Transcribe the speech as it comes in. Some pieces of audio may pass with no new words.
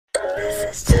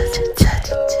is just a touch.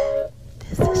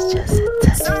 This is just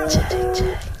a touch.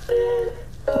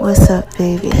 What's up,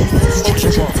 baby? This is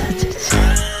just a touch.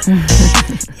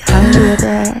 Y'all hear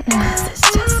that?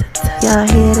 Y'all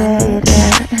hear that?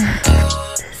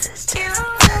 This is just a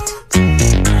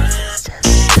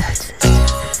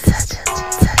touch.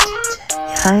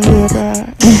 Y'all hear that?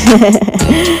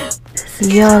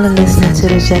 Y'all are listening to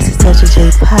the Just a Touch of J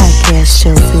podcast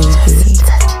show, baby.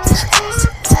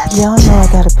 Y'all know I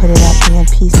gotta put it out there in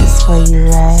pieces for you,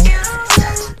 right?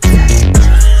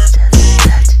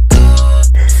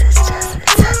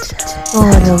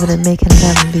 Going over to making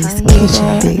Lemon-B's kitchen,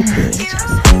 baby.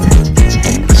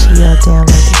 She y'all down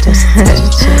like the Just a Touch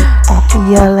of J.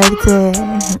 Y'all like that?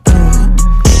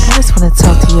 I just wanna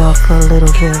talk to y'all for a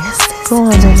little bit. Go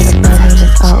on over to my name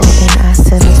is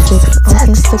RONI76 on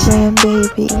Instagram,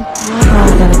 baby. Y'all know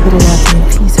I gotta put it out there in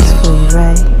pieces for you,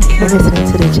 right? You're listening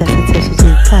to the Just a Touch of J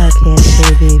podcast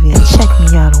show, baby. And check me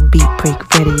out on Beat Break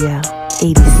Radio,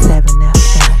 87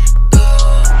 FM.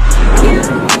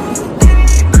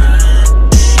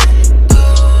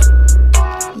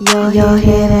 Y'all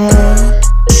hear that?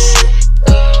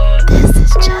 This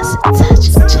is Just a Touch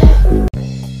of J.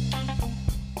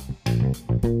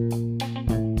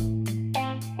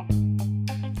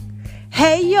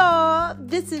 Hey y'all,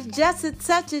 this is Just a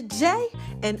Touch of J,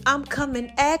 and I'm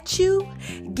coming at you,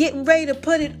 getting ready to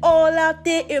put it all out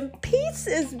there in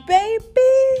pieces,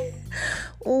 baby.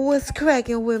 What's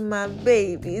cracking with my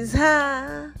babies,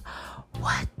 huh?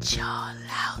 What y'all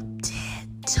out there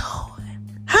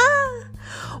doing, huh?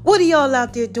 What are y'all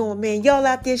out there doing, man? Y'all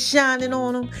out there shining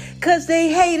on them because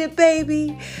they hate it,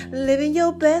 baby. Living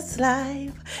your best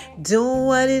life. Doing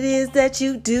what it is that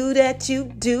you do.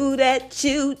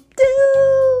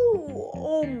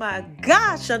 Oh, my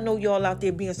gosh. I know y'all out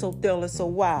there being so thorough and so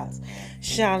wise.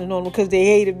 Shining on them because they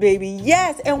hate it, baby.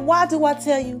 Yes. And why do I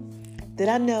tell you that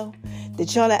I know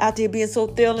that y'all are out there being so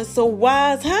thorough and so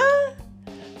wise, huh?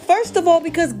 First of all,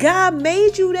 because God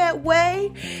made you that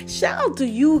way. Shout out to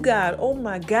you, God. Oh,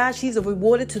 my gosh. He's a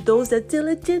rewarder to those that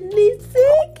diligently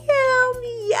seek him.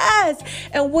 Yes.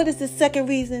 And what is the second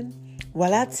reason?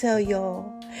 Well, I tell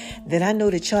y'all that I know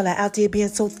that y'all are out there being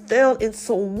so thorough and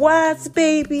so wise,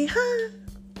 baby. Huh?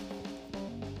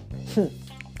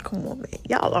 Come on, man.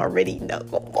 Y'all already know.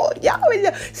 Come on. Y'all already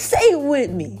know. Say it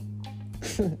with me.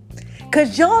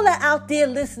 Because y'all are out there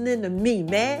listening to me,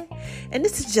 man. And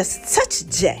this is Just a Touch of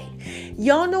J.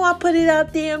 Y'all know I put it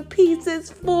out there in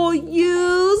pieces for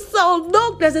you. So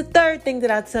look, there's a third thing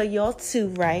that I tell y'all too,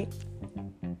 right?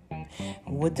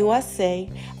 What do I say?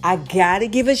 I gotta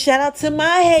give a shout out to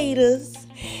my haters.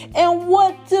 And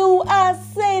what do I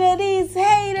say to these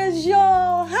haters,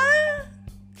 y'all, huh?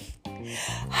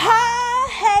 Hi,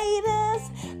 haters,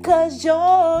 cause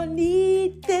y'all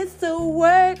need this to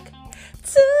work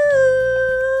too.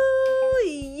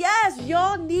 Yes,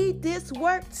 y'all need this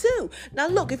work too. Now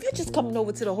look, if you're just coming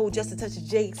over to the whole Just a Touch of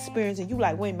J experience and you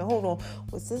like, wait a minute, hold on,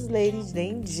 what's this lady's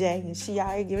name? Jay, and she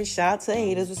out here giving shout out to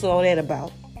haters. What's all that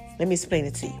about? Let me explain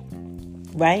it to you.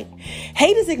 Right?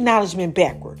 Haters acknowledgement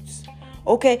backwards.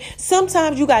 Okay?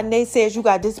 Sometimes you got naysayers, you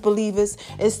got disbelievers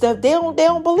and stuff. They don't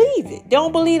believe it. They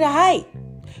don't believe the hype.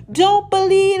 Don't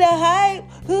believe the hype.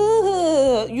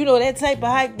 You know, that type of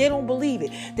hype. They don't believe it.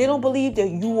 They don't believe that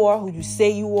you are who you say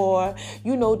you are.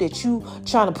 You know, that you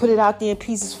trying to put it out there in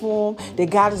pieces for them. That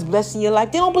God is blessing your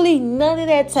life. They don't believe none of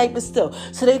that type of stuff.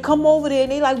 So they come over there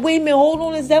and they like, wait a minute, hold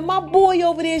on. Is that my boy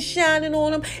over there shining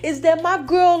on them? Is that my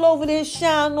girl over there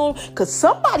shining on them? Because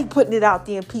somebody putting it out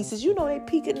there in pieces. You know, they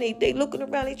peeking, they looking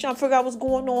around. They trying to figure out what's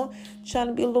going on. Trying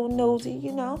to be a little nosy,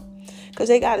 you know. Because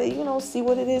they got to, see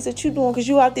what it is that you're doing. Because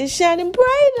you out there shining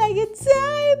bright like a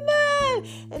diamond.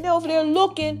 And they're over there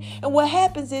looking. And what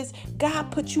happens is God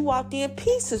put you out there in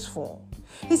pieces for them.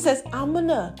 He says, I'm going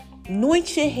to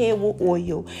anoint your head with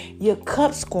oil. Your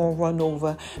cup's going to run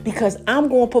over. Because I'm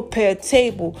going to prepare a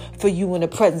table for you in the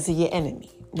presence of your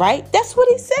enemy. Right? That's what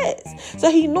he says.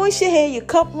 So he anoints your head. Your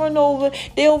cup run over.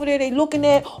 They over there. They looking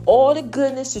at all the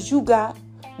goodness that you got.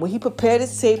 When he prepared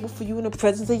his table for you in the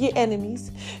presence of your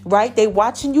enemies, right? They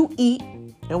watching you eat.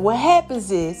 And what happens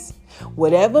is,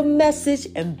 whatever message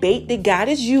and bait that God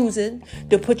is using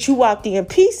to put you out there in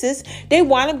pieces, they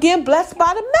wind up getting blessed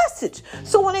by the message.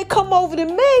 So when they come over to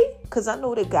me, because I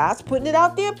know that God's putting it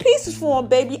out there in pieces for them,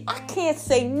 baby, I can't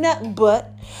say nothing but,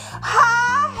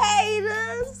 hi,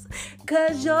 haters,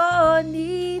 because y'all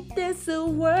need this to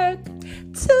work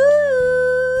too.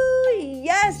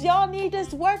 Yes, y'all need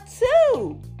this work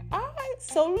too. All right,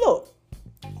 so look.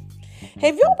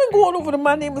 Have y'all been going over to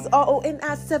My Name is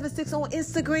RONI76 on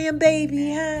Instagram,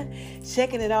 baby, huh?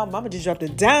 Checking it out. Mama just dropped a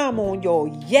dime on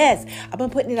y'all. Yes, I've been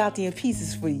putting it out there in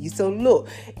pieces for you. So look,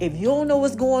 if you don't know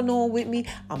what's going on with me,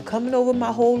 I'm coming over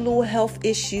my whole little health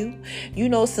issue. You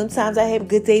know, sometimes I have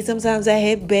good days, sometimes I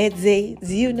have bad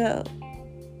days, you know.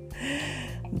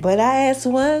 But I ask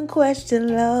one question,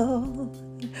 Lord.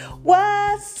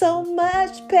 Why so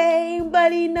much pain?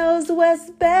 But he knows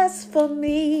what's best for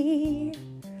me.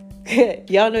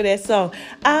 Y'all know that song.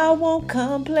 I won't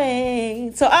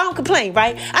complain. So I don't complain,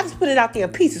 right? I just put it out there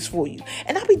in pieces for you.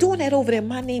 And I'll be doing that over there.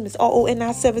 My name is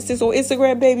RONI76 on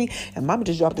Instagram, baby. And mama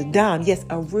just dropped a dime. Yes,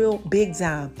 a real big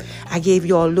dime. I gave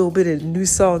y'all a little bit of the new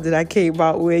song that I came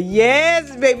out with.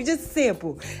 Yes, baby. Just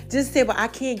sample. Just sample. I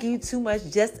can't give you too much.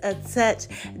 Just a touch.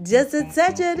 Just a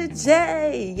touch of the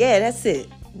J. Yeah, that's it.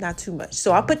 Not too much.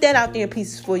 So I'll put that out there in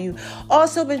pieces for you.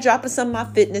 Also been dropping some of my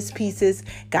fitness pieces.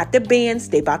 Got the bands.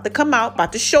 They about to come out.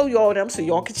 About to show y'all them so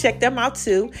y'all can check them out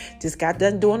too. Just got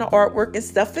done doing the artwork and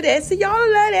stuff for that. So y'all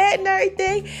love that and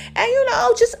everything. And you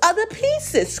know, just other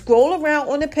pieces. Scroll around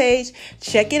on the page.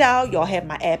 Check it out. Y'all have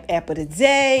my app of the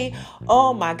day.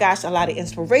 Oh my gosh. A lot of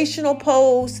inspirational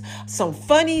posts. Some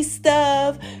funny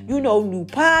stuff. You know, new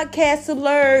podcast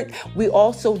alert. We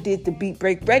also did the Beat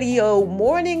Break Radio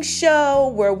morning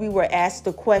show where we were asked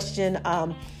the question,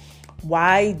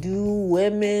 why do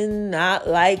women not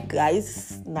like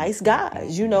nice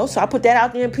guys? You know, so I put that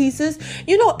out there in pieces.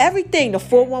 You know, everything, the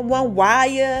 411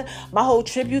 Wire, my whole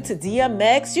tribute to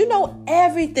DMX, you know,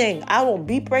 everything out on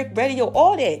Beat Break Radio,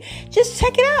 all that. Just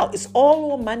check it out. It's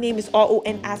all on My Name is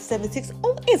RONI76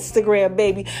 on Instagram,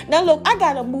 baby. Now look, I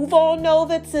gotta move on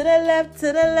over to the left, to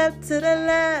the left, to the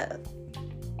left,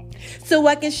 so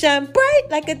I can shine bright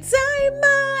like a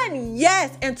diamond.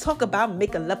 Yes, and talk about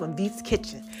making love in V's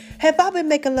Kitchen. Have I been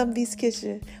making love in V's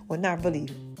Kitchen? Well, not really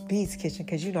V's Kitchen,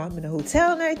 because, you know, I'm in a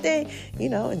hotel and everything, you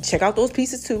know, and check out those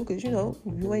pieces too, because, you know,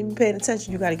 if you ain't been paying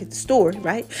attention, you got to get the story,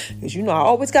 right? Because, you know, I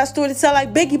always got a story to tell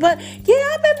like Biggie, but yeah,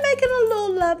 I've been making a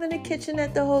little love in the kitchen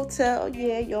at the hotel.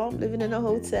 Yeah, y'all, I'm living in a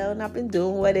hotel and I've been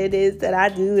doing what it is that I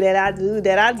do.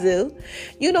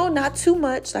 You know, not too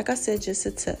much. Like I said, just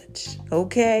a touch.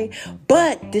 Okay.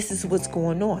 But this is what's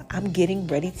going on. I'm getting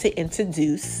ready to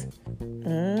introduce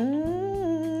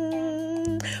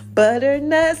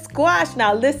butternut squash.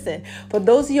 Now listen, for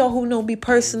those of y'all who know me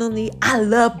personally, I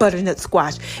love butternut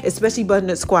squash, especially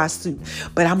butternut squash soup.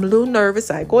 But I'm a little nervous,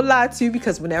 I ain't gonna lie to you,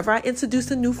 because whenever I introduce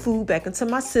a new food back into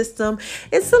my system,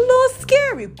 it's a little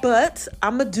scary. But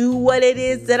I'm gonna do what it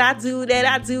is that I do,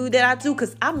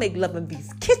 because I make love in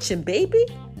V's Kitchen, baby.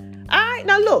 All right,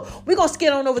 now look, we're going to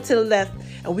skate on over to the left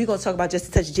and we're going to talk about Just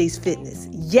a Touch of J's Fitness.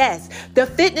 Yes, the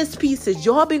fitness pieces.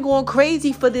 Y'all been going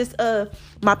crazy for this,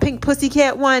 my pink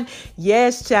pussycat one.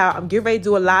 Yes, child, I'm getting ready to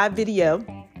do a live video.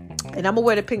 And I'm going to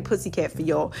wear the pink pussycat for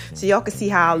y'all so y'all can see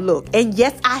how I look. And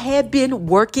yes, I have been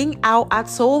working out. I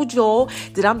told y'all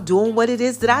that I'm doing what it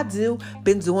is that I do.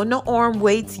 Been doing the arm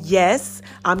weights. Yes,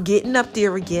 I'm getting up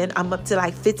there again. I'm up to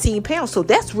like 15 pounds. So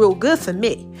that's real good for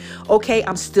me. Okay,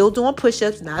 I'm still doing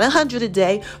push-ups. Not 100 a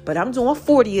day, but I'm doing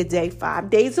 40 a day, 5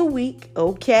 days a week.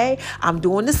 Okay, I'm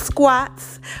doing the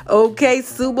squats. Okay,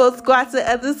 sumo squats and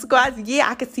other squats.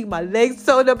 Yeah, I can see my legs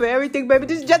sewed up and everything, baby.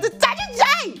 This is Just a Touch of J.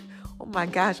 Oh my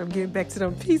gosh, I'm getting back to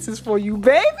them pieces for you,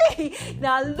 baby.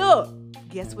 Now look,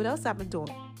 guess what else I've been doing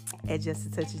at Just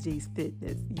a Touch of J's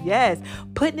Fitness? Yes,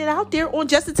 putting it out there on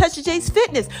Just a Touch of J's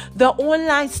Fitness. The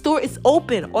online store is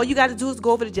open. All you got to do is go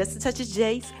over to Just a Touch of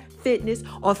J's Fitness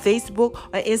on Facebook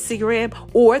or Instagram,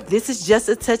 or this is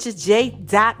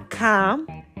justatouchofj.com.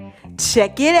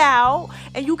 Check it out,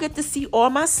 and you get to see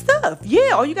all my stuff.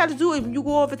 Yeah, all you got to do is you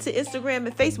go over to Instagram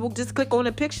and Facebook, just click on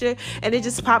the picture, and it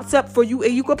just pops up for you,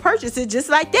 and you can purchase it just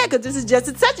like that, because this is Just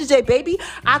a Touch of J, baby.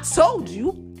 I told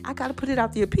you, I got to put it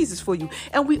out there pieces for you.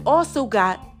 And we also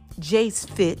got J's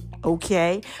Fit,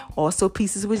 okay? Also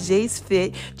pieces with J's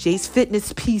Fit, J's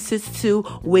Fitness pieces too,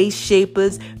 waist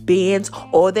shapers, bands,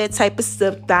 all that type of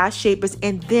stuff, thigh shapers.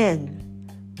 And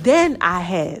then I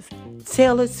have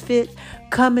Taylor's Fit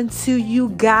coming to you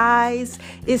guys.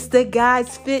 It's the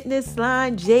guys' fitness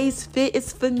line. J's Fit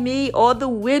is for me. All the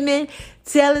women,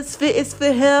 Taylor's Fit is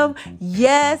for him.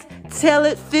 Yes,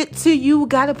 Taylor Fit to you.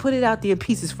 Gotta put it out there in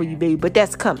pieces for you, baby. But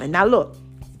that's coming. Now look,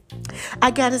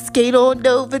 I gotta skate on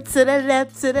over to the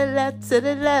left,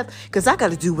 because I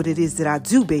gotta do what it is that I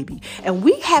do, baby. And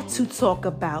we have to talk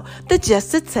about the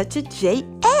Just a Touch of J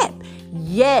app.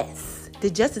 Yes, the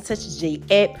Just a Touch of J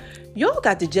app. Y'all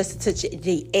got the Just a Touch of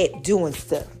J app doing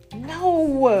stuff.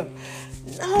 No.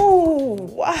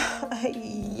 Why?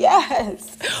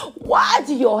 Yes. Why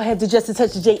do y'all have the Just a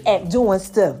Touch of J app doing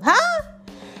stuff? Huh?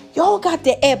 Y'all got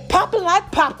the app popping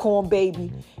like popcorn,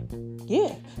 baby.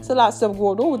 Yeah, it's a lot of stuff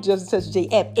going on with Just a Touch of J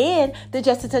app and the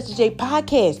Just a Touch of J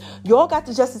podcast. Y'all got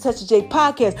the Just a Touch of J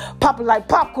podcast popping like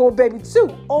popcorn, baby,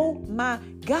 too. Oh my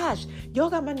gosh.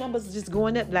 Y'all got my numbers just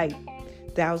going up like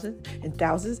thousands and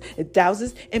thousands and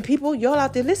thousands. And people, y'all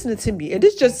out there listening to me. And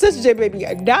this Just Touch of J, baby.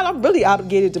 Now I'm really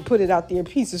obligated to put it out there in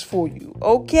pieces for you.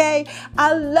 Okay?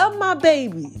 I love my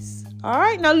babies. All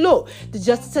right? Now look, the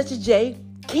Just a Touch of J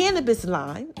cannabis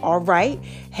line, all right,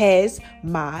 has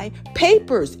my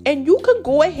papers, and you can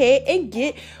go ahead and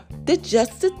get the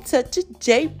Just a Touch of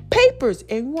J papers.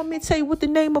 And you want me to tell you what the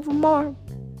name of them are?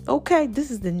 Okay, this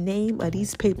is the name of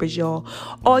these papers, y'all.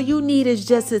 All you need is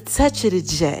just a touch of the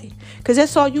J, because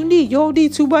that's all you need. You don't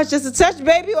need too much, just a touch,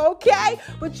 baby. Okay,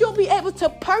 but you'll be able to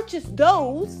purchase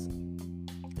those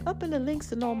up in the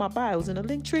links in all my bios, in the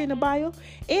link tree in the bio,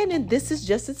 and in This Is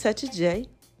Just a Touch of J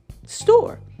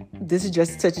store. This is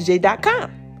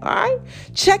justatouchofj.com. All right,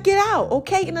 check it out.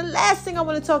 Okay, and the last thing I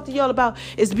want to talk to y'all about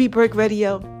is Beat Break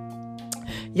Radio.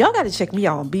 Y'all got to check me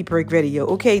out on Beat Break Radio.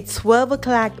 Okay, 12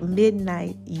 o'clock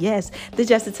midnight. Yes, the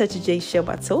Just a Touch of J show.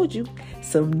 I told you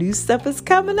some new stuff is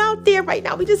coming out there right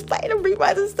now. We just playing the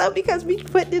reruns and stuff because we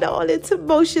putting it all into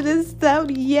motion and stuff.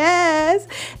 Yes,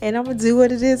 and I'm gonna do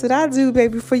what it is that I do,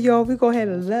 baby, for y'all. We go ahead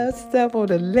and love stuff on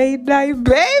the late night,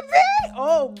 baby.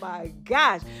 Oh my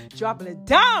gosh, dropping a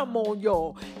dime on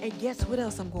y'all. And guess what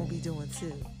else I'm gonna be doing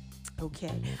too?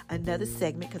 Okay, another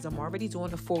segment, because I'm already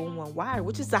doing the 411 Wire,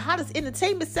 which is the hottest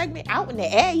entertainment segment out in the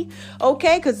A.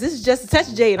 Okay, because this is Just a Touch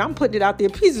of J, and I'm putting it out there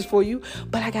in pieces for you.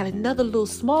 But I got another little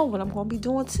small one I'm going to be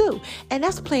doing too. And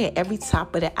that's playing every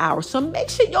top of the hour. So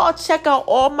make sure y'all check out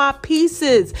all my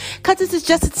pieces, because this is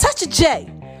Just a Touch of J.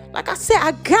 Like I said,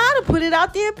 I got to put it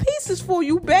out there in pieces for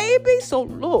you, baby. So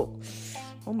look,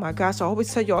 oh my gosh, I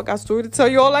always tell y'all I got a story to tell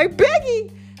y'all like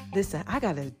Biggie. Listen, I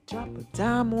got to drop a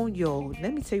dime on y'all.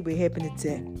 Let me tell you what happened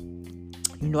today.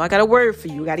 You know, I got a word for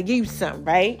you. I got to give you something,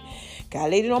 right?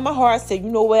 Got laid it on my heart. Said, you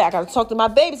know what? I got to talk to my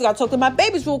babies. I got to talk to my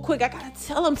babies real quick. I got to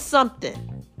tell them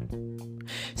something.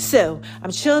 So,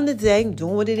 I'm chilling today,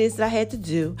 doing what it is that I had to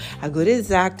do. I go to the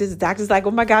doctor. The doctor's like,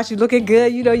 oh my gosh, you looking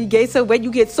good. You know, you gained some weight.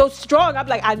 You get so strong. I'm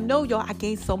like, I know, y'all. I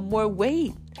gained some more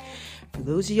weight. For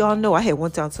those of y'all know, I had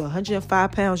went down to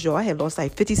 105 pounds, y'all. I had lost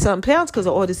like 50-something pounds because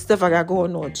of all this stuff I got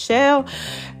going on, child.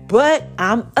 But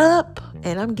I'm up,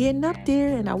 and I'm getting up there,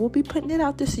 and I will be putting it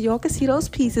out there so y'all can see those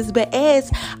pieces. But as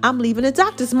I'm leaving the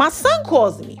doctor's, my son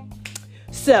calls me.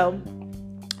 So,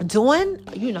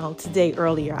 today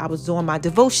earlier, I was doing my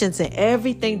devotions and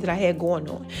everything that I had going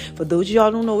on. For those of y'all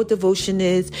who don't know what devotion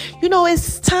is,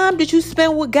 it's time that you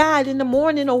spend with God in the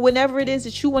morning or whenever it is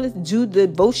that you want to do the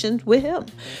devotions with him.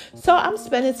 So I'm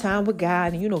spending time with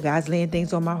God, and God's laying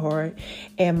things on my heart.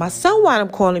 And my son wound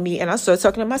up calling me, and I started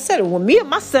talking to my son. When me and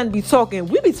my son be talking,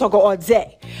 we be talking all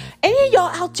day. And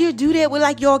y'all out there do that with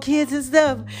like y'all kids and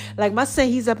stuff. Like my son,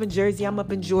 he's up in Jersey, I'm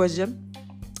up in Georgia.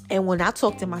 And when I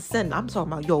talk to my son, I'm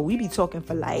talking about, we be talking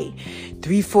for like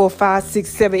 3, 4, 5, 6,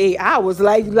 7, 8 hours.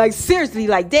 Like seriously,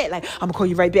 like that. Like, I'm going to call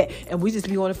you right back. And we just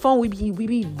be on the phone. We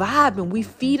be vibing. We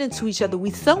feed into each other.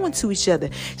 We sew into each other.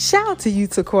 Shout out to you,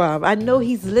 Taquam. I know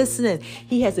he's listening.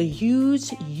 He has a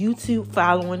huge YouTube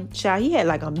following. Child, he had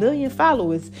like 1 million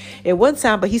followers at one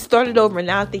time, but he started over, and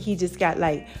now I think he just got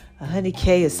like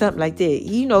 100K or something like that.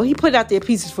 He put out there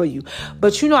pieces for you.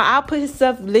 But I'll put his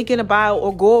stuff, link in the bio,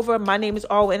 or go over. My name is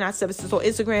RNI Services on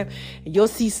Instagram, and you'll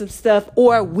see some stuff.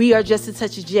 Or We Are Just a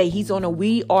Touch of J. He's on a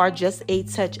We Are Just a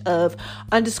Touch of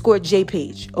 _J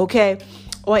page. Okay,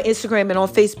 on Instagram and on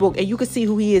Facebook, and you can see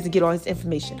who he is and get all his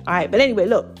information. All right, but anyway,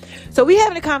 look. So we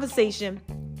having a conversation.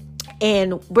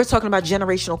 And we're talking about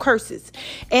generational curses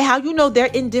and how, they're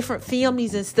in different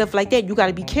families and stuff like that. You got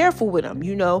to be careful with them,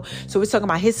 So we're talking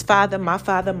about his father, my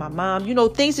mom,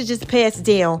 things that just passed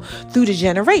down through the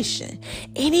generation.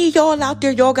 Any of y'all out there,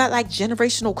 y'all got like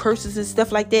generational curses and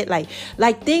stuff like that?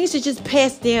 Like things that just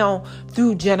passed down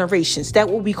through generations. That's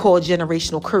what we call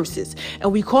generational curses.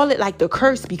 And we call it like the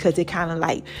curse because it kind of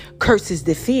like curses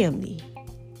the family,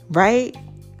 right?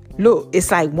 Look, it's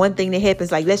like one thing that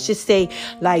happens, like let's just say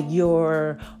like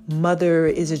your mother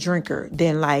is a drinker,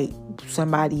 then like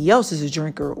somebody else is a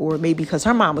drinker, or maybe because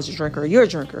her mom was a drinker or you're a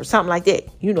drinker or something like that.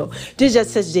 This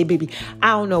Just Touch J, baby.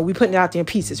 I don't know. We putting it out there in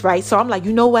pieces, right? So I'm like,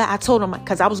 you know what? I told him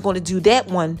because I was going to do that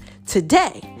one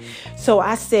today. So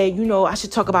I said, I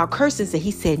should talk about curses. And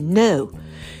he said, no,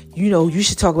 you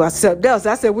should talk about something else.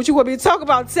 I said, what you want me to talk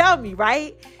about? Tell me,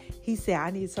 right? He said, I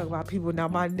need to talk about people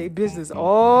not minding their business.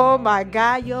 Oh, my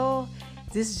God, y'all.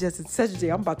 This is Just a Touch of J.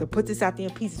 I'm about to put this out there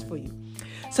in pieces for you.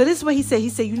 So this is what he said. He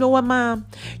said, you know what, Mom?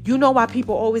 You know why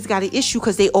people always got an issue?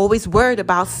 Because they always worried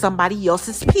about somebody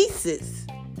else's pieces.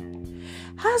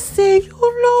 I said,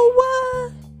 you know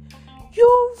what?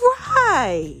 You're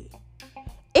right.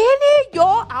 Any of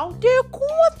y'all out there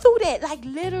going through that, like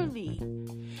literally.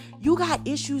 You got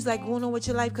issues like going on with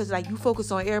your life because like you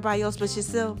focus on everybody else but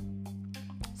yourself.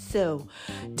 So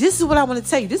this is what I want to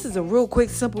tell you. This is a real quick,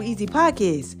 simple, easy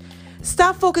podcast.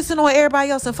 Stop focusing on everybody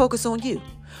else and focus on you.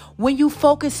 When you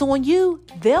focus on you,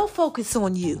 they'll focus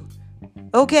on you.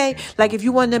 Okay? Like if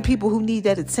you one of them people who need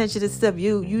that attention and stuff,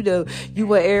 you know, you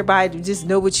want everybody to just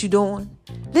know what you're doing.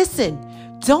 Listen,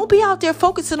 don't be out there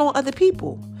focusing on other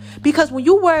people. Because when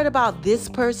you're worried about this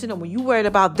person or when you're worried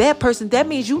about that person, that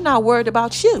means you're not worried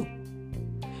about you.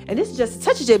 And this is just a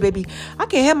touch of J, baby. I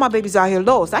can't have my babies out here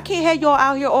lost. I can't have y'all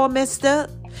out here all messed up.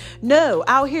 No,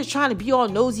 out here trying to be all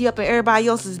nosy up in everybody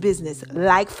else's business.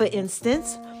 Like, for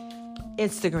instance,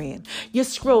 Instagram. You're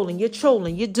scrolling, you're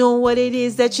trolling, you're doing what it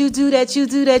is that you do,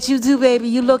 baby.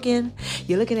 You're looking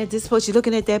at this post, you're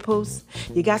looking at that post.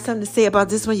 You got something to say about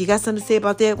this one, you got something to say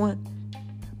about that one.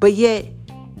 But yet,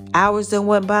 hours done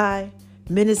went by,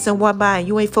 minutes done went by, and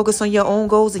you ain't focused on your own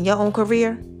goals and your own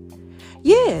career.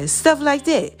 Yeah, stuff like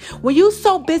that. When you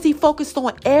so busy focused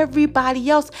on everybody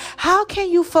else, how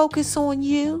can you focus on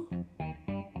you?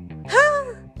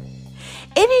 Huh?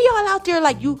 Any of y'all out there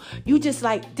like you just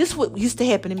like, this what used to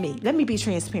happen to me. Let me be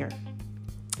transparent.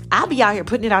 I'll be out here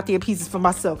putting it out there pieces for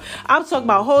myself. I'm talking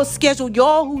about whole schedule.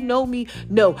 Y'all who know me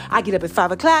know I get up at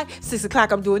 5 o'clock, 6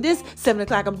 o'clock I'm doing this, 7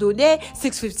 o'clock I'm doing that,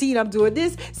 6:15 I'm doing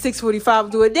this, 6:45 I'm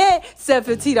doing that,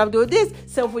 7:15 I'm doing this,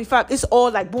 7:45. It's all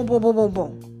like boom, boom, boom, boom,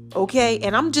 boom. Okay,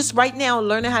 and I'm just right now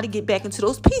learning how to get back into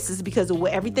those pieces because of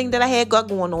everything that I had got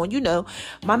going on. You know,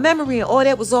 my memory and all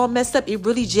that was all messed up. It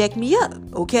really jacked me up.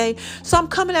 Okay, so I'm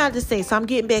coming out of this thing. So I'm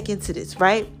getting back into this,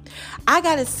 right? I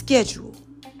got a schedule.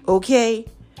 Okay,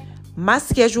 my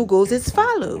schedule goes as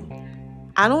follows.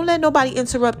 I don't let nobody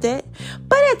interrupt that.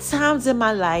 But at times in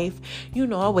my life, you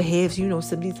know, I would have, you know,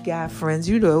 some of these guy friends,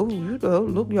 you know,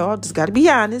 look, y'all just got to be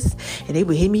honest. And they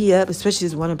would hit me up, especially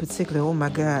this one in particular. Oh, my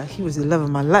God. He was the love of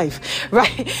my life,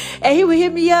 right? And he would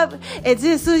hit me up. And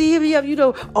then as soon as he hit me up, you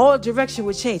know, all direction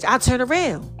would change. I turn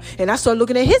around and I start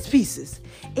looking at his pieces.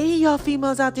 Any of y'all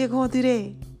females out there going through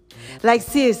that? Like,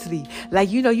 seriously, like,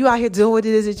 you know, you out here doing what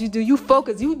it is that you do. You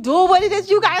focus. You doing what it is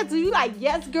you got to do. You like,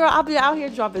 yes, girl, I've been out here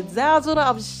dropping sounds on them.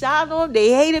 I'm shining on them. They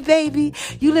hate it, baby.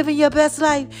 You living your best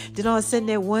life. Then all of a sudden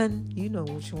that one, you know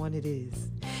which one it is.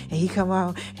 And he come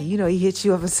out and, you know, he hits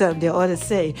you up or something. Then all of a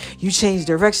sudden, you change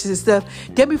directions and stuff.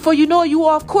 Then before you know it, you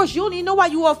off course. You don't even know why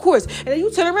you off course. And then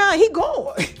you turn around and he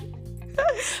gone.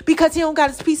 Because he don't got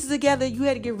his pieces together. You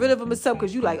had to get rid of him or something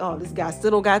because you like, oh, this guy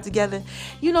still don't got it together.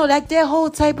 You know, like that whole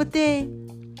type of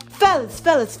thing. Fellas,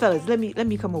 let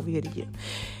me come over here to you.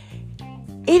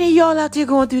 Any of y'all out there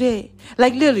going through that?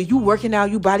 Like literally, you working out,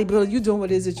 you bodybuilding, you doing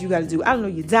what it is that you got to do. I don't know,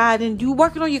 you dieting, you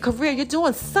working on your career, you're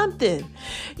doing something.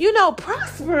 You know,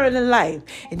 prospering in life.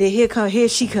 And then here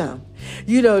she come.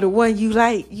 You know, the one you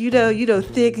like, you know,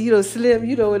 thick, you know, slim,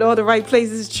 you know, in all the right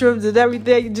places, trims and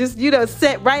everything, just, you know,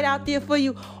 set right out there for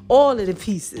you, all of the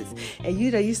pieces. And, you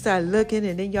know, you start looking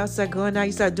and then y'all start going out,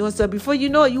 you start doing stuff. Before you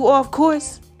know it, you off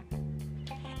course.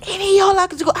 Any of y'all out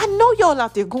there, I know y'all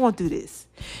out there going through this.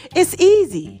 It's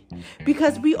easy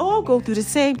because we all go through the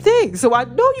same thing. So I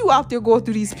know you out there going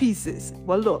through these pieces.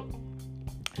 Well, look,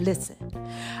 listen,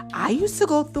 I used to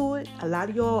go through it. A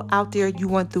lot of y'all out there, you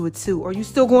went through it too, or you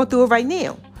still going through it right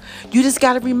now. You just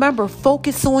got to remember,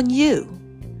 focus on you.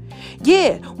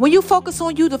 Yeah, when you focus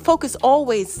on you, the focus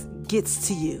always gets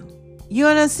to you. You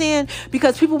understand?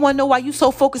 Because people want to know why you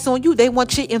so focused on you. They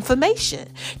want your information.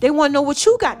 They want to know what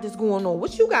you got that's going on.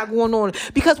 What you got going on.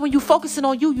 Because when you focusing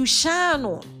on you, you shine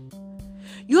on them.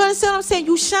 You understand what I'm saying?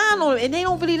 You shine on them. And they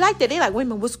don't really like that. They like, wait a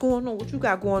minute, what's going on? What you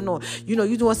got going on? You know,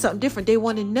 you doing something different. They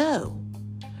want to know.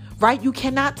 Right? You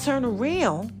cannot turn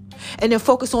around and then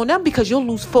focus on them because you'll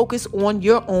lose focus on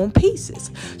your own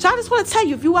pieces. So I just want to tell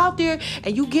you, if you out there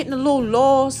and you getting a little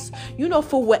lost, you know,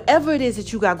 for whatever it is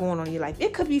that you got going on in your life,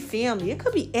 it could be family, it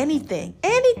could be anything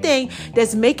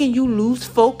that's making you lose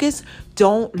focus.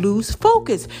 Don't lose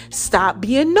focus. Stop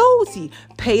being nosy.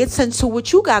 Pay attention to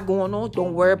what you got going on.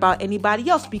 Don't worry about anybody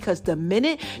else, because the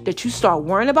minute that you start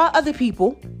worrying about other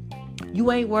people,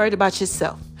 you ain't worried about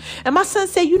yourself. And my son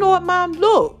said, you know what, Mom,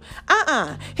 look,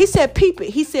 He said, peep it.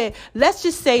 He said, let's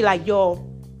just say like, y'all,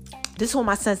 this is what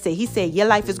my son said. He said, your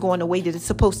life is going the way that it's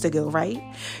supposed to go, right?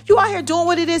 You out here doing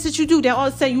what it is that you do. Then all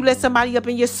of a sudden you let somebody up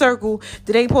in your circle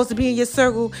that ain't supposed to be in your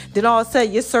circle. Then all of a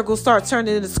sudden your circle starts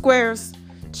turning into squares.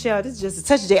 Child, this is just a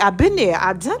touch of J. I've been there.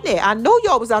 I've done that. I know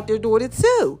y'all was out there doing it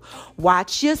too.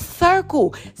 Watch your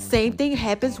circle. Same thing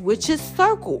happens with your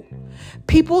circle.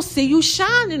 People see you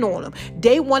shining on them.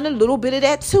 They want a little bit of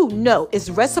that too. No, it's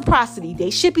reciprocity. They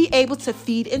should be able to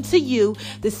feed into you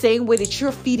the same way that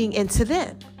you're feeding into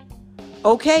them.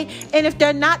 Okay? And if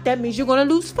they're not, that means you're going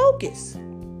to lose focus.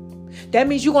 That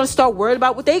means you're going to start worrying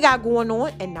about what they got going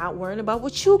on and not worrying about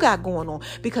what you got going on,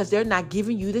 because they're not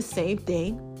giving you the same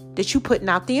thing that you putting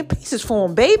out there in pieces for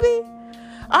them, baby.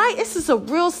 All right, this is a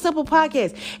real simple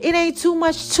podcast. It ain't too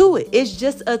much to it. It's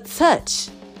just a touch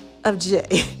of J.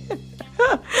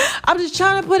 I'm just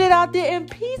trying to put it out there in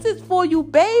pieces for you,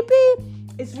 baby.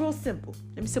 It's real simple.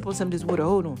 Let me sip on some of this water.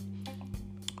 Hold on.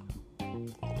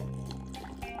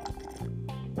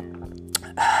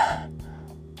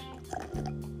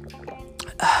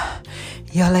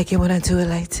 Y'all like it when I do it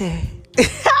like that.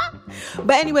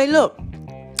 But anyway, look,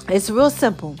 it's real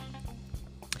simple.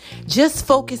 Just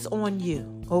focus on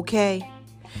you, okay?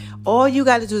 All you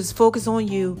got to do is focus on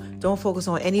you. Don't focus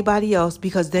on anybody else,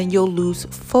 because then you'll lose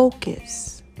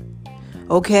focus.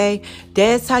 Okay?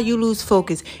 That's how you lose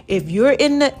focus. If you're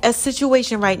in a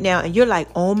situation right now and you're like,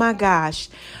 oh my gosh,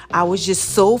 I was just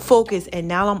so focused and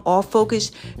now I'm off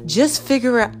focus, just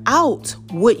figure out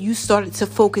what you started to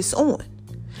focus on.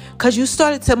 Because you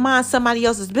started to mind somebody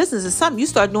else's business or something. You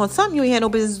started doing something you ain't had no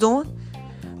business doing.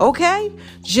 Okay?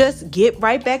 Just get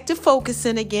right back to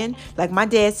focusing again. Like my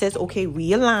dad says, okay,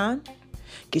 realign.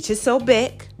 Get yourself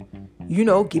back.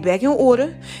 Get back in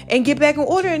order. And get back in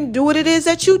order and do what it is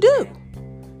that you do.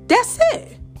 That's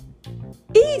it.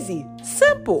 Easy.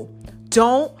 Simple.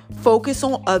 Don't focus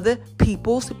on other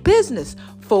people's business.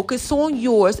 Focus on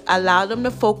yours. Allow them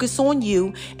to focus on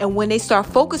you. And when they start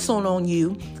focusing on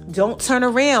you, don't turn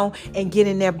around and get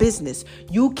in their business.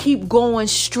 You keep going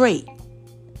straight.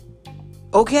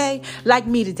 Okay? Like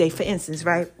me today, for instance,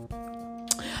 right?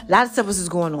 A lot of stuff was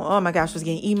going on. Oh my gosh, I was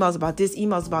getting emails about this,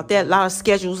 emails about that. A lot of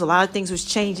schedules, a lot of things was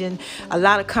changing. A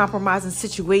lot of compromising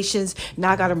situations.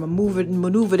 Now I got to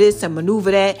maneuver this and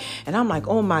maneuver that. And I'm like,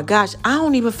 oh my gosh, I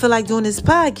don't even feel like doing this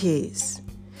podcast.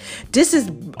 This is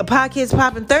a podcast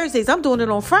popping Thursdays. I'm doing it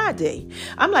on Friday.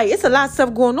 I'm like, it's a lot of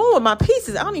stuff going on with my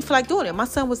pieces. I don't even feel like doing it. My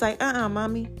son was like,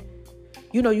 mommy,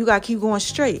 you got to keep going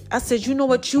straight. I said, you know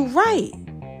what? You right.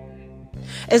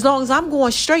 As long as I'm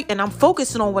going straight and I'm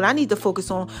focusing on what I need to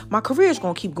focus on, my career is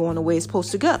going to keep going the way it's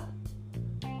supposed to go.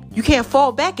 You can't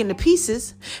fall back into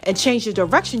pieces and change your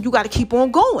direction. You got to keep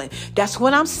on going. That's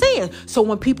what I'm saying. So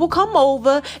when people come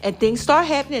over and things start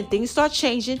happening and things start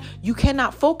changing, you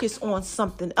cannot focus on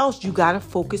something else. You got to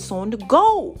focus on the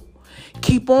goal.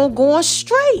 Keep on going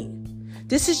straight.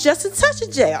 This is just a touch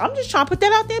of J. I'm just trying to put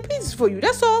that out there in pieces for you.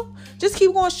 That's all. Just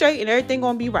keep going straight and everything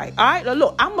going to be right. All right? Now,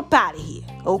 look, I'm up out of here.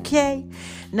 Okay?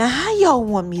 Now, how y'all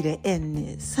want me to end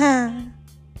this, huh?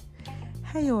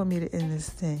 How y'all want me to end this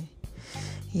thing?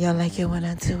 Y'all like it when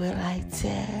I do it like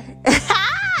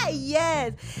that?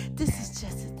 Yes. This is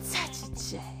just a touch of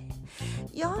J.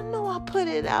 Y'all know I put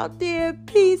it out there in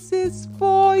pieces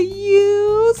for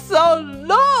you. So,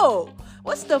 look.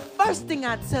 What's the first thing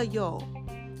I tell y'all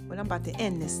when I'm about to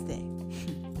end this thing?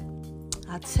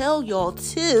 I tell y'all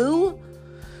to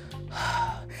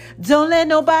don't let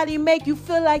nobody make you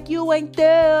feel like you ain't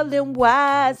thorough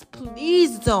wise.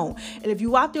 Please don't. And if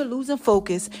you out there losing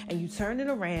focus and you turn it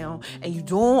around and you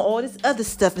doing all this other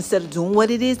stuff instead of doing what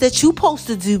it is that you supposed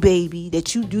to do, baby,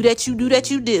 that you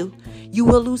do, you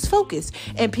will lose focus.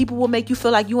 And people will make you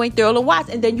feel like you ain't thorough wise.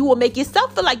 And then you will make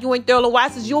yourself feel like you ain't thorough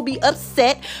wise, because you'll be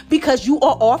upset because you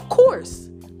are off course.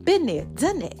 Been there,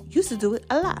 done that. Used to do it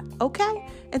a lot, okay?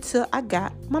 Until I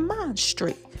got my mind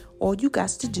straight. All you got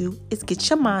to do is get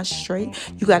your mind straight.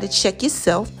 You got to check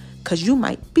yourself, because you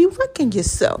might be wrecking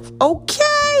yourself,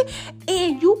 okay?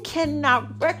 And you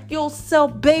cannot wreck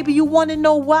yourself, baby. You want to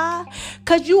know why?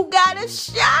 Because you got to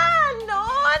shine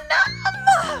on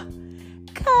them,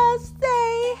 because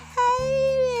they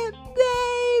hate it,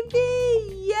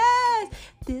 baby. Yes,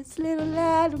 this little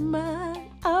light of mine,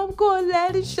 I'm going to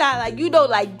let it shine. Like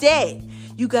that.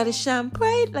 You got to shine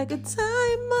bright like a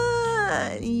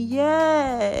diamond.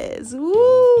 Yes.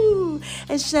 Woo.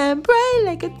 And shine bright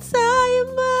like a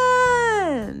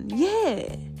diamond.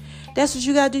 Yeah. That's what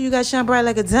you got to do. You got to shine bright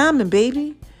like a diamond,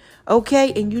 baby.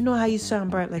 Okay? And you know how you shine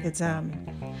bright like a diamond.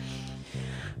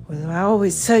 Well, I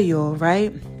always tell you, all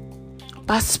right?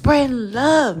 By spreading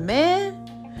love, man.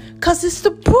 Because it's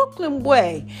the Brooklyn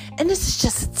way. And this is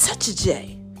just a touch of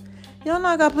J. Y'all know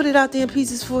I got to put it out there in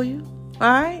pieces for you. All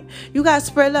right? You got to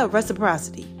spread love,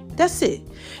 reciprocity. That's it.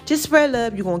 Just spread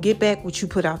love. You're going to get back what you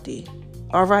put out there.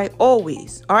 All right?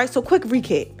 Always. All right? So quick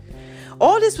recap.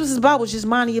 All this was about was just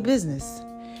minding your business.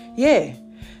 Yeah.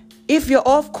 If you're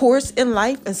off course in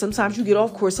life, and sometimes you get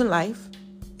off course in life,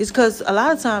 it's because a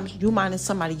lot of times you're minding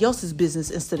somebody else's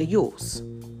business instead of yours.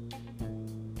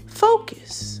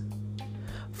 Focus.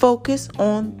 Focus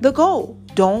on the goal.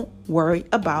 Don't worry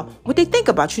about what they think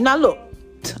about you. Now, look,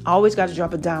 I always got to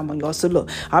drop a dime on y'all. So, look,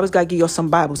 I always got to give y'all some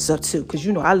Bible stuff, too. Because,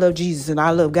 you know, I love Jesus and I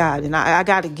love God. And I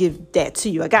got to give that to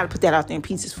you. I got to put that out there in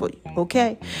pieces for you.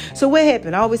 Okay? So, what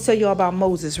happened? I always tell y'all about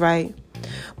Moses, right?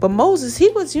 But Moses, he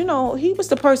was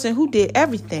the person who did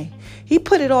everything. He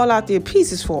put it all out there in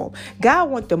pieces for him. God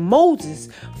wanted Moses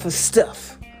for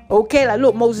stuff. Okay? Like,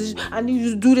 look, Moses, I need you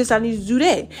to do this. I need you to do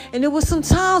that. And there was some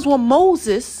times when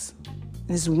Moses,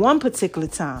 this one particular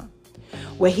time,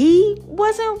 where he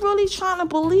wasn't really trying to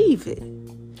believe it.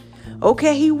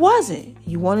 Okay, he wasn't.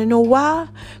 You want to know why?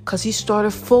 Because he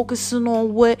started focusing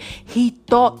on what he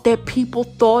thought that people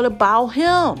thought about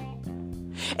him.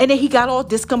 And then he got all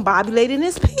discombobulated in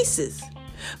his pieces.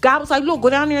 God was like, look, go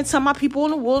down there and tell my people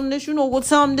in the wilderness, go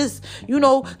tell them this,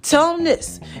 tell them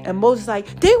this. And Moses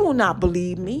like, they will not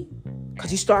believe me. Because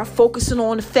he started focusing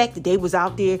on the fact that they was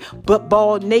out there butt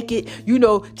bald naked,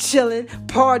 chilling,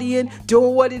 partying,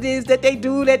 doing what it is that they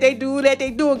do.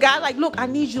 And God like, look, I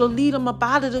need you to lead them up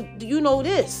out of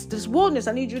this wilderness.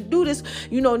 I need you to do this.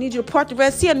 I need you to part the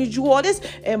Red Sea. I need you to do all this.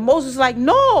 And Moses like,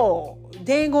 no,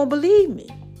 they ain't going to believe me.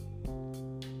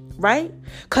 Right?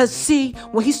 Because, see,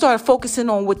 when he started focusing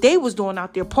on what they was doing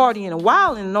out there partying and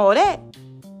wilding and all that,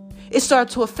 it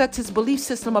started to affect his belief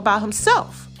system about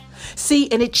himself. See,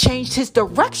 and it changed his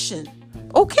direction.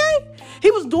 Okay? He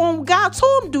was doing what God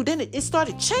told him to do. Then it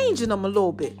started changing him a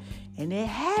little bit. And it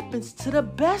happens to the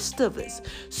best of us.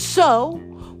 So,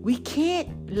 we can't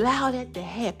allow that to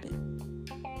happen.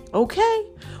 Okay?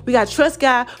 We got to trust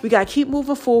God. We got to keep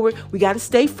moving forward. We got to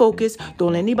stay focused.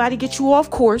 Don't let anybody get you off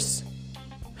course.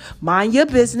 Mind your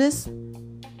business.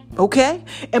 Okay?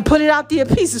 And put it out there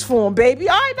in pieces for him, baby.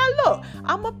 All right, now look.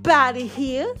 I'm up out of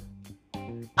here.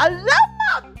 I love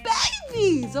my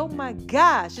babies. Oh, my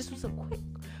gosh. This was a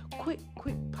quick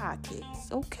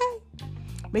podcast. Okay?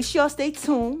 Make sure y'all stay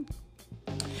tuned.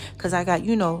 Because I got,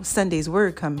 Sunday's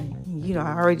word coming.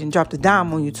 I already dropped a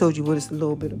dime on you, told you what it's a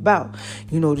little bit about.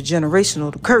 The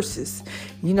generational, the curses.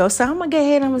 So I'm going to go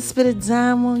ahead and I'm going to spit a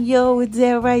dime on yo with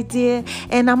that right there.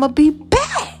 And I'm going to be back.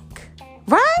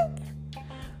 Right?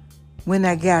 When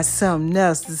I got something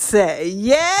else to say.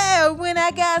 Yeah. When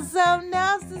I got something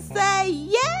else to say.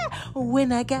 Yeah.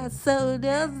 When I got something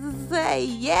else to say.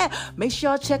 Yeah. Make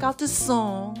sure y'all check out the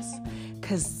songs.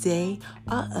 Because they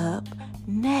are up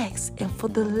next. And for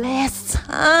the last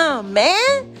time,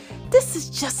 man. This is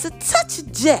just a touch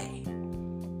of J.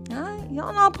 All right?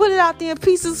 Y'all know I'll put it out there in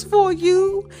pieces for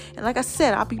you. And like I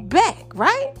said, I'll be back.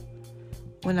 Right?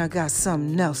 When I got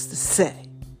something else to say.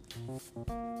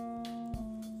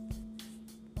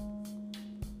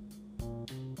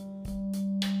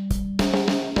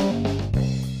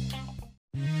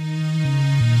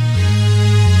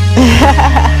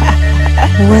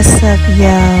 What's up,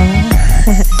 y'all?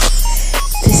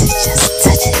 This is just a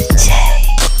touch of the J.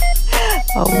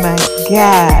 Oh my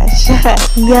gosh.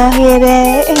 Y'all hear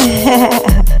that?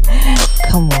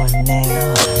 Come on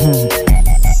now.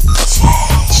 J.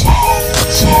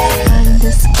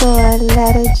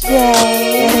 Letter J.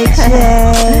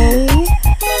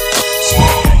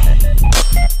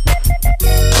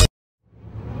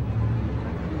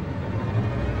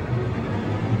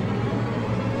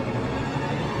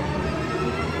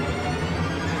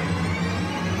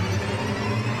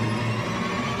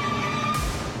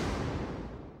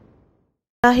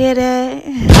 Y'all hear that?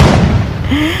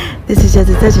 This is just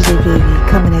a touch of J, baby.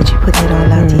 Coming at you, putting it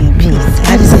all out there in peace.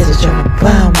 I just had to drop a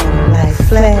bomb on like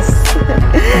flex.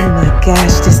 Oh my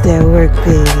gosh, this that work,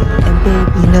 baby. And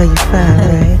baby, you know you fine,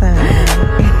 right?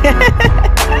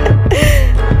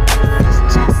 It's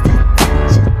just a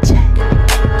touch of J.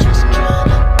 Just trying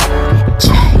to put it J.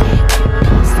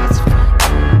 That's right.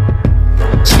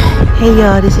 J. Hey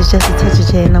y'all, this is just a touch of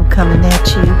J, and I'm coming at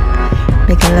you.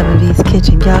 Making love in V's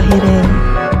kitchen. Y'all hear that?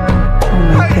 Oh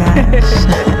my gosh.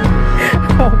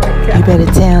 Oh my God. You better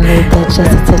download that Just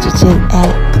a Touch of J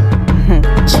app.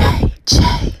 J.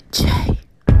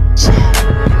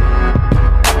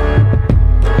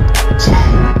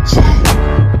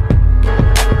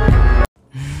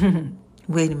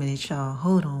 Wait a minute, y'all.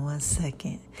 Hold on 1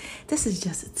 second. This is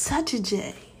Just a Touch of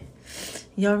J.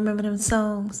 Y'all remember them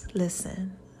songs?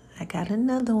 Listen, I got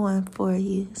another one for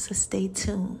you, so stay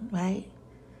tuned, right?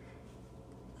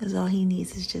 Because all he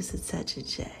needs is just a touch of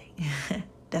J.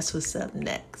 That's what's up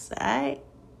next, all right?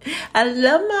 I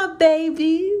love my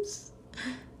babies.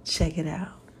 Check it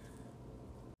out.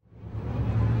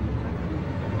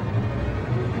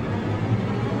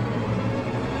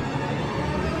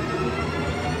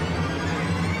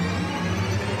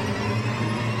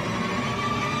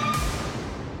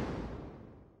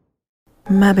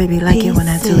 My baby like it when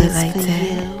I do it like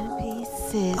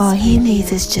that. All he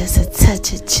needs is just a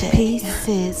touch of J.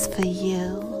 Pieces for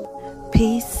you.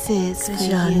 Pieces for you.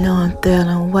 Y'all know I'm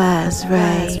thrilling wise,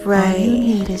 right? All you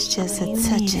need is just a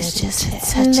touch of J.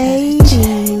 Ladies,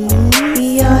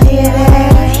 y'all hear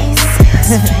that?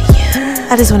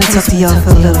 I just want to talk to y'all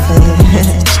for a little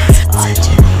bit.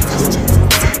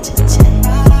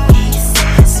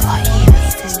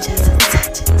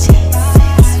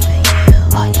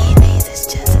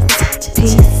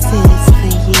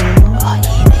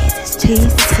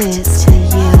 Pieces for you.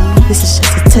 This is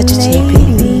just a touch of J,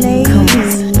 baby. Come on.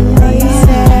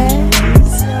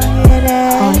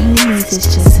 All you need is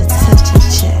just a touch of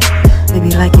J.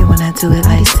 Baby like it when I do it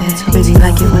like that. Baby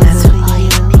like it when I do it.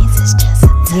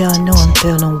 Y'all know I'm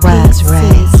feeling wise,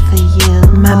 right?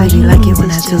 My baby like it when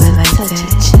I do it like that.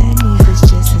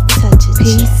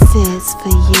 Pieces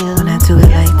for you. When I do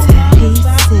it like that.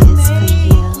 Pieces for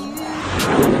you.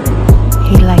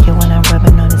 He like it when I'm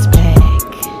rubbing on his back.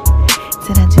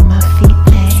 Then I do my feet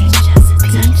thing.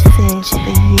 Pieces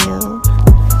for you.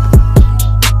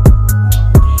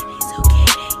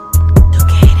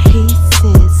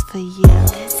 Pieces for you.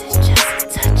 This is just a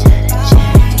touch of the J.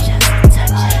 Just a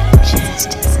touch of the J. Just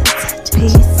a touch.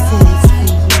 Pieces for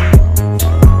you.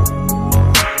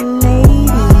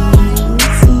 Ladies,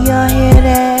 y'all hear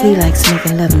that? He likes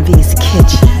making love in V's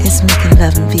kitchen. It's making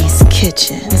love in V's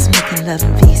kitchen. It's making love in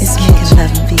V's kitchen. It's making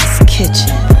love in V's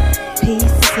kitchen.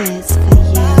 Pieces for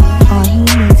you. All he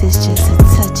needs is just a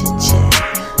touch of J.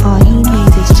 All he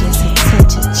needs is just a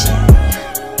touch of J.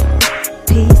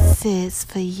 Pieces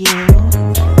for you.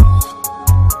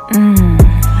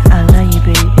 I love you,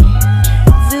 baby.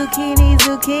 Zucchini,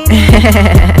 zucchini.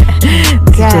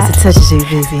 Just a touch of J,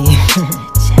 baby.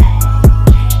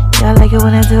 Y'all like it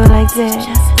when I do it like that?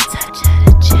 Just a touch of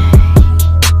the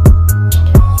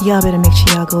J. Y'all better make sure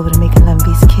y'all go over to Making Love in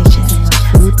V's kitchen. It's my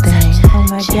food thing. Oh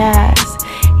my gosh.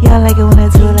 Y'all like it when I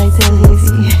do it like that, baby.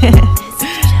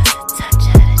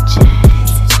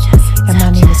 And my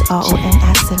name is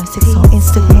RONI76 on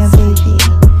Instagram, baby.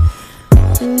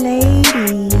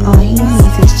 Ladies, All he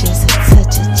needs is just a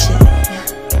touch of J.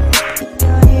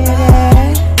 y'all hear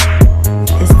that?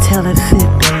 It's tell it fit,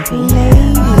 baby.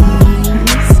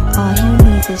 Ladies, all he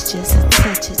needs is just a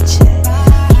touch of J.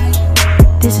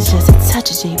 This is just a touch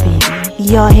of J,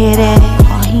 baby. Y'all hear that?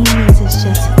 All he needs is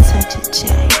just a touch of J.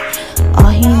 All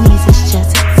he needs is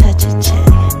just a touch of J.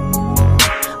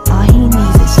 All he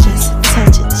needs is just a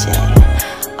touch of J.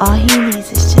 All he needs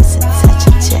is just a touch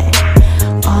of J.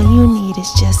 All you need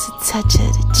is just a touch of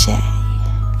the J.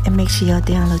 And make sure y'all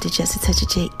download the Just a Touch of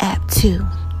J app too.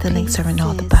 The links are in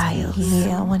all the bios.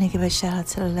 Yeah, I want to give a shout out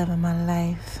to the love of my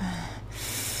life.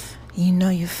 You know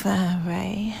you're fine,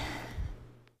 right?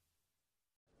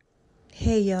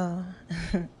 Hey y'all.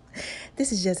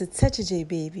 This is Just a Touch of J,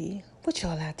 baby. What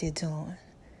y'all out there doing?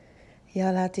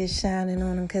 Y'all out there shining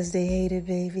on them because they hate it,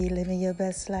 baby. Living your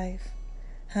best life.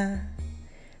 Huh?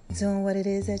 Doing what it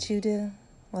is that you do?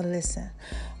 Well, listen.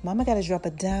 Mama got to drop a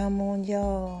dime on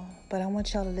y'all. But I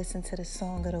want y'all to listen to the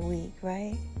song of the week,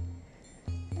 right?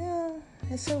 Yeah,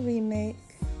 it's a remake,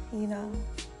 you know,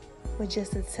 with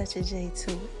just a touch of J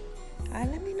to it. All right,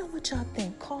 let me know what y'all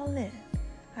think. Call in.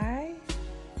 All right?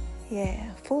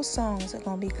 Yeah, full songs are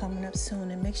going to be coming up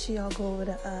soon. And make sure y'all go over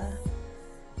to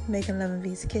Making Love in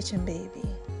V's kitchen, baby.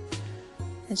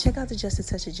 And check out the Just a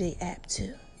Touch of J app,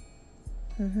 too.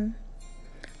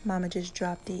 Mama just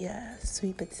dropped the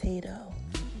sweet potato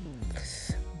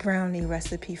brownie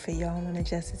recipe for y'all on the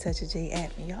Just a Touch of J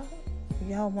app.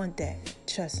 Y'all want that.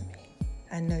 Trust me.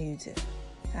 I know you do.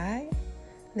 All right?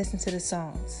 Listen to the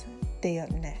songs. They up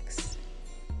next.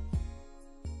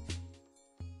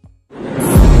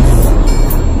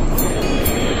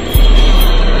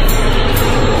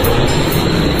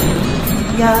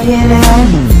 Y'all hear that?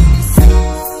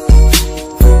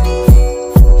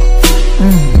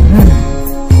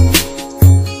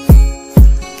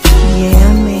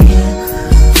 Yeah, man.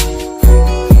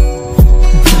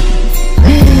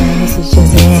 This is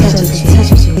just a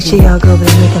touch of J. Make sure y'all go over to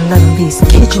Making Love in V's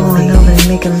kitchen, baby. Going over to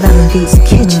Making Love in V's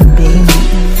kitchen, baby.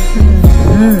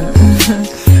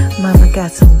 Mama got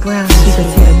some brownies, sweet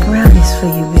potato brownies for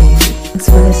you, baby. Thanks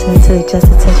for listening to the Just a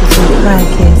Touch of J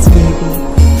podcast, baby.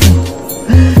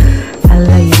 I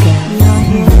love you guys.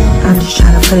 I'm just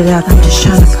trying to put it out. I'm just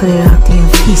trying to put it out there in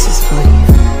pieces for you.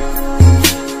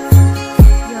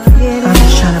 I'm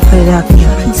just trying to put it out there.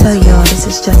 I tell y'all this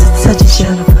is just a touch of J.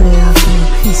 Trying to put it out there in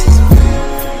pieces for you.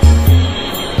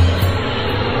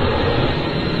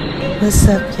 What's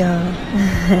up, y'all?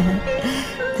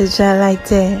 Did y'all like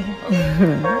that?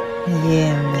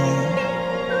 Yeah, man.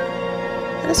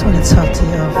 I just want to talk to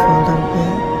y'all for a little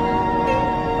bit.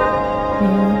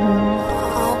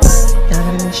 Y'all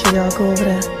gotta make sure y'all go over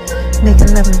there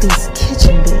making Love and Beats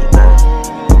Kitchen, baby.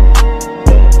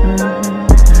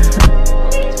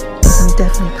 Cause I'm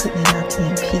definitely putting it out there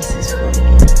in pieces for you.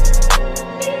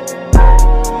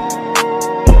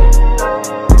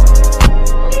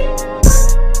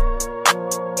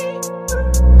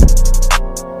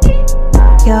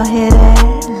 Y'all hear that?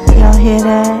 Y'all hear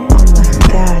that? Oh my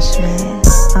gosh, man.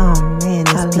 Oh man,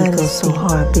 this beat goes so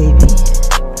hard, baby.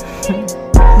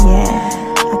 Yeah,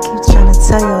 I keep trying to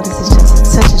tell y'all this is just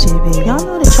a touch of J, baby. Y'all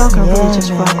know that y'all can really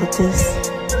just rock with this.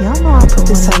 Y'all know I put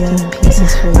this out in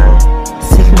pieces for you.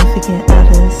 Significant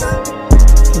others.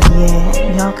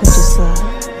 Yeah, y'all can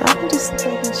just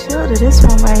take and chill to this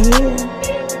one right here.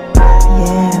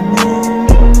 Yeah, man.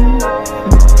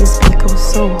 This beat goes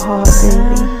so hard,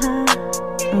 baby.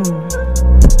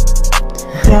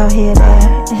 Y'all hear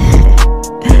that?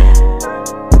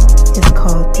 It's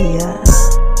called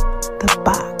the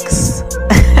box.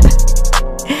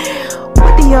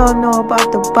 What do y'all know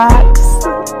about the box?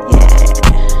 Yeah.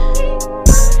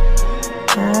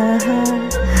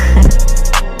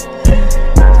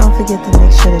 Don't forget to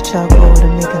make sure that y'all go over to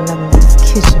Making Love and Beats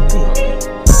Kitchen, baby.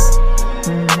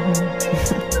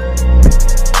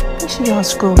 Make sure y'all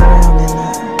scroll around and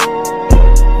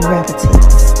gravitate.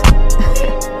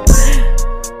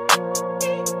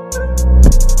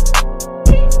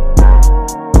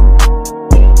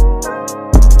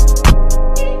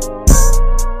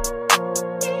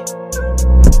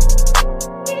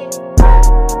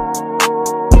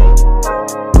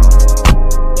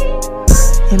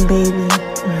 And baby,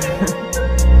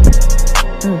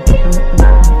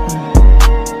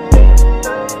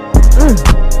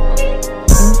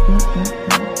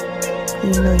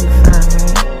 you know you're fine,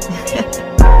 right?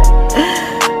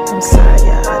 I'm sorry,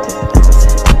 y'all. I just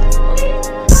had to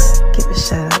give a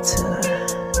shout out to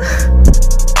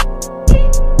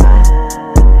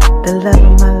the love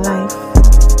of my life.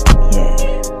 Yeah,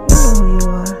 you know who you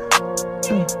are.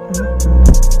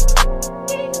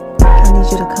 I need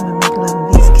you to come and make Love and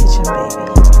Beats Kitchen, baby.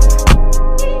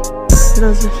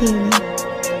 Little zucchini.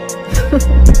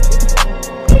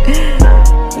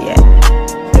 Yeah.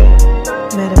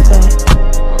 Matter of fact,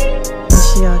 make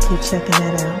sure y'all keep checking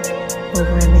that out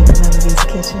over at Making Love and Beats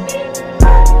Kitchen.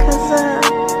 Cause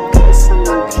got some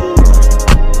new healing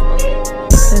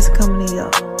that's coming to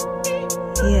y'all.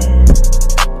 Yeah.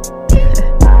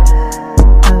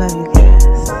 I love you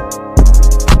guys.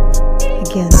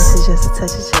 Again, this is just a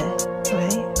touch of J.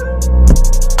 Right?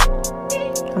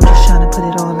 I'm just trying to put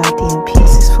it all out there in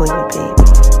pieces for you, baby.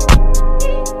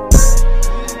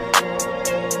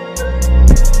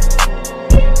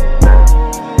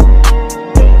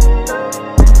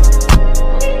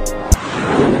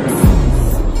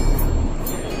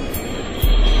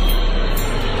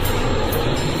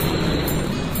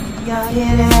 Y'all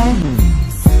hear that?